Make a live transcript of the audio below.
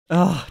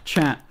Ugh,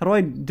 chat. How do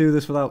I do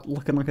this without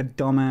looking like a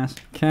dumbass?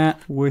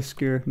 Cat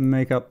whisker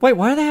makeup. Wait,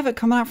 why do they have it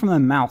come out from their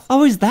mouth?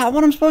 Oh, is that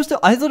what I'm supposed to?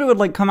 I thought it would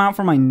like come out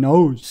from my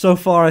nose. So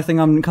far, I think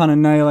I'm kind of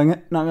nailing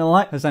it. Not gonna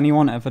lie. Has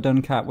anyone ever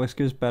done cat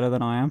whiskers better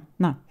than I am?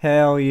 No.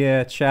 Hell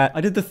yeah, chat.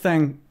 I did the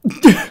thing.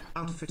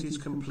 Outfit is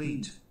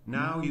complete.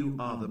 Now you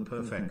are the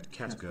perfect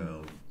cat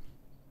girl.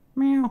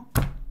 Meow.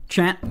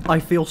 Chat, I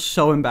feel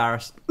so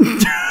embarrassed.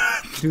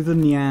 Do the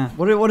nya.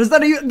 What is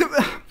that?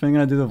 I'm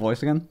gonna do the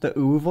voice again. The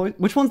ooh voice.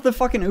 Which one's the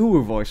fucking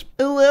ooh voice?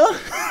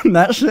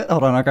 That shit.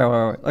 Hold on. Okay,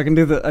 wait. I can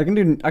do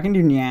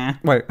nya.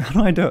 Wait, how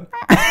do I do it?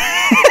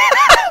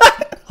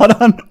 Hold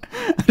on.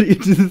 How do you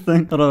do the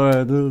thing? Hold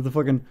on. Wait, the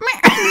fucking.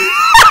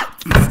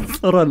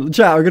 Hold on,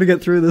 chat. We're gonna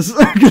get through this.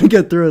 We're gonna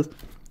get through this.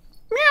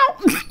 Meow.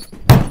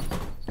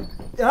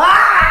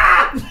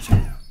 Ah!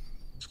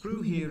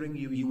 Screw hearing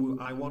you.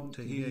 I want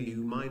to hear you.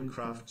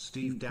 Minecraft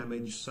Steve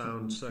Damage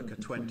sound circa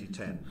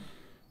 2010.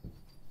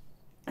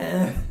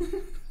 I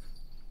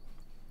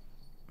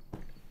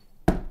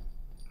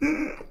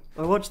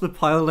watched the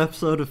pilot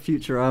episode of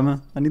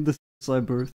Futurama. I need the side booth.